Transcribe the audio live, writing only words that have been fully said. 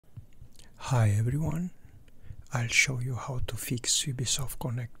Hi everyone, I'll show you how to fix Ubisoft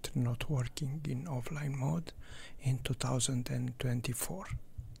Connect not working in offline mode in 2024.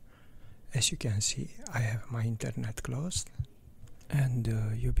 As you can see, I have my internet closed and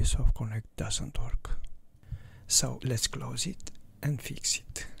Ubisoft Connect doesn't work. So let's close it and fix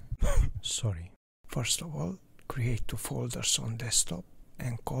it. Sorry. First of all, create two folders on desktop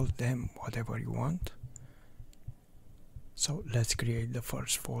and call them whatever you want. So let's create the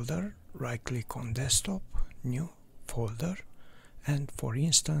first folder. Right click on desktop, new folder, and for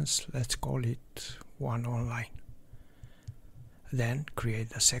instance let's call it one online. Then create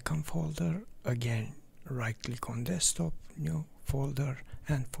the second folder, again right click on desktop, new folder,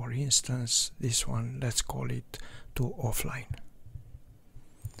 and for instance this one let's call it two offline.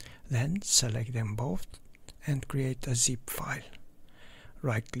 Then select them both and create a zip file.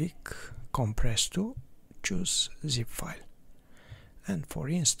 Right click, compress to, choose zip file. And for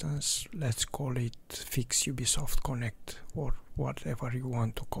instance, let's call it FIX Ubisoft Connect or whatever you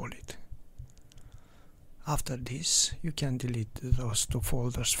want to call it. After this, you can delete those two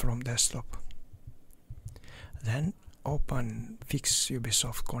folders from desktop. Then open FIX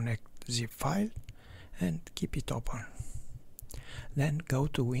Ubisoft Connect zip file and keep it open. Then go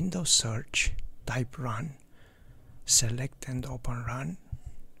to Windows Search, type Run, select and open Run,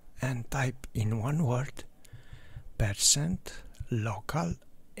 and type in one word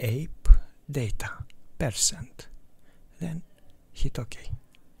 %localappdata %. Then hit OK.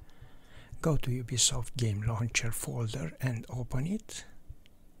 Go to Ubisoft Game Launcher folder and open it.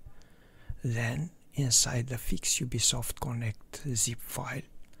 Then inside the FIX Ubisoft Connect zip file,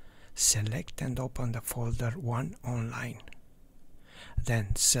 select and open the folder One Online.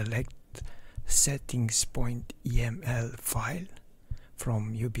 Then select settings.yaml file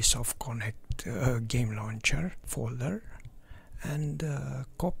from Ubisoft Connect Game Launcher folder and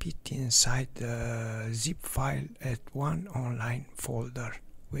copy it inside the zip file at One Online folder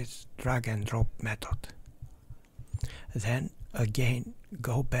with drag and drop method. Then again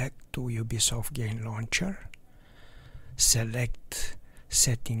go back to Ubisoft Game Launcher, select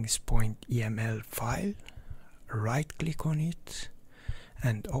settings.yaml file, right click on it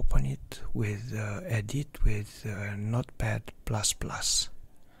and open it with edit with Notepad++.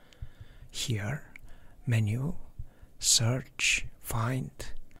 Here menu, search, find,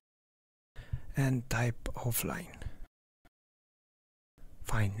 and type offline.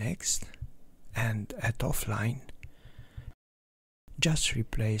 Find next, and at offline, just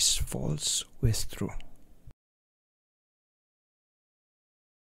replace false with true.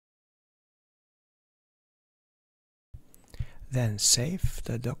 Then save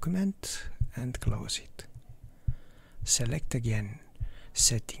the document and close it. Select again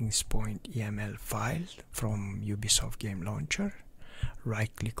settings.yaml file from Ubisoft Game Launcher,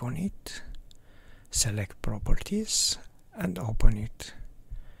 right click on it, select properties and open it,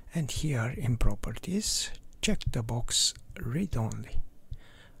 and here in properties check the box read only,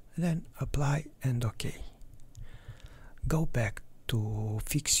 then apply and OK. Go back to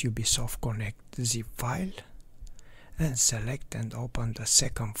FIX Ubisoft Connect zip file and select and open the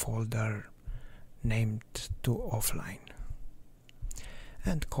second folder named to offline.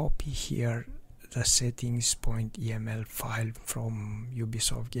 And copy here the settings.yaml file from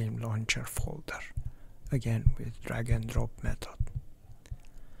Ubisoft Game Launcher folder, again with drag and drop method.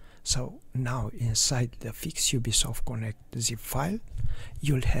 So now inside the FIX Ubisoft Connect zip file,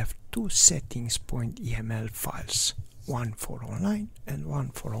 you'll have two settings.yaml files, one for online and one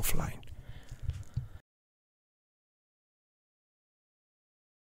for offline.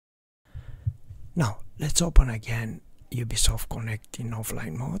 Now let's open again Ubisoft Connect in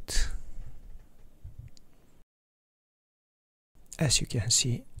offline mode. As you can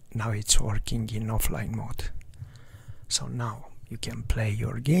see, now it's working in offline mode. So now you can play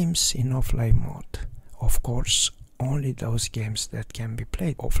your games in offline mode. Of course, only those games that can be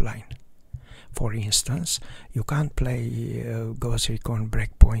played offline. For instance, you can't play Ghost Recon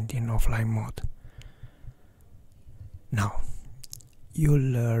Breakpoint in offline mode. Now,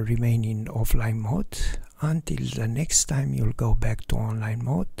 you'll remain in offline mode until the next time you'll go back to online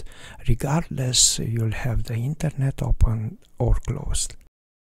mode, regardless you'll have the internet open or closed.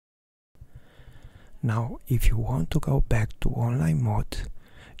 Now if you want to go back to online mode,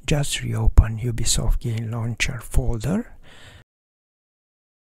 just reopen Ubisoft Game Launcher folder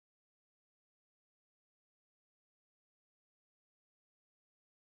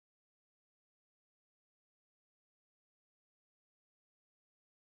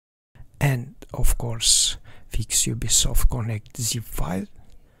and of course FIX Ubisoft Connect zip file,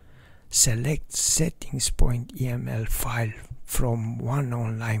 select settings.yaml file from one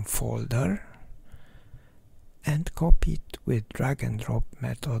online folder and copy it with drag and drop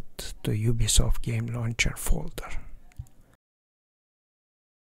method to Ubisoft Game Launcher folder.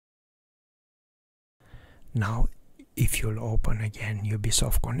 Now if you'll open again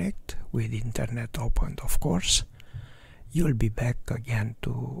Ubisoft Connect with internet opened, of course, you'll be back again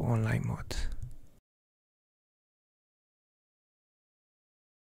to online mode.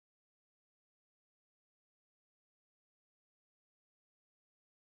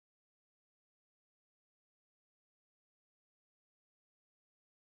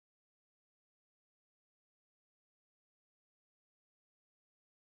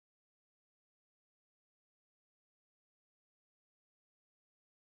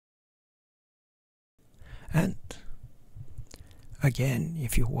 And again,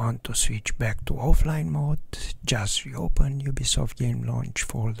 if you want to switch back to offline mode, just reopen Ubisoft Game Launch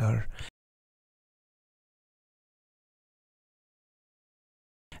folder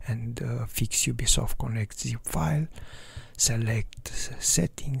and FIX Ubisoft Connect zip file. Select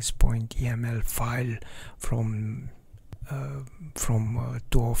settings.yaml file from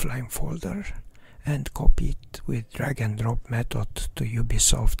to offline folder and copy it with drag and drop method to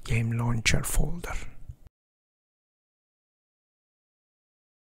Ubisoft Game Launcher folder.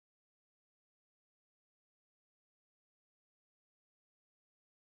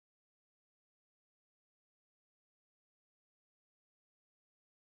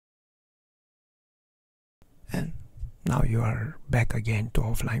 And now you are back again to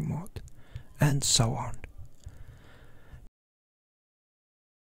offline mode, and so on.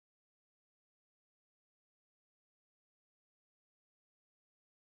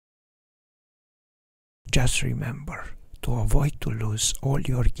 Just remember, to avoid to lose all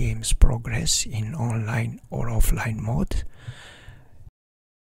your game's progress in online or offline mode,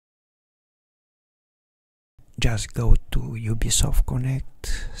 just go to Ubisoft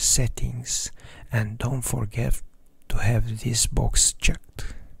Connect settings and don't forget to have this box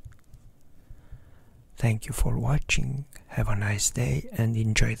checked. Thank you for watching, have a nice day and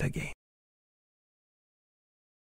enjoy the game.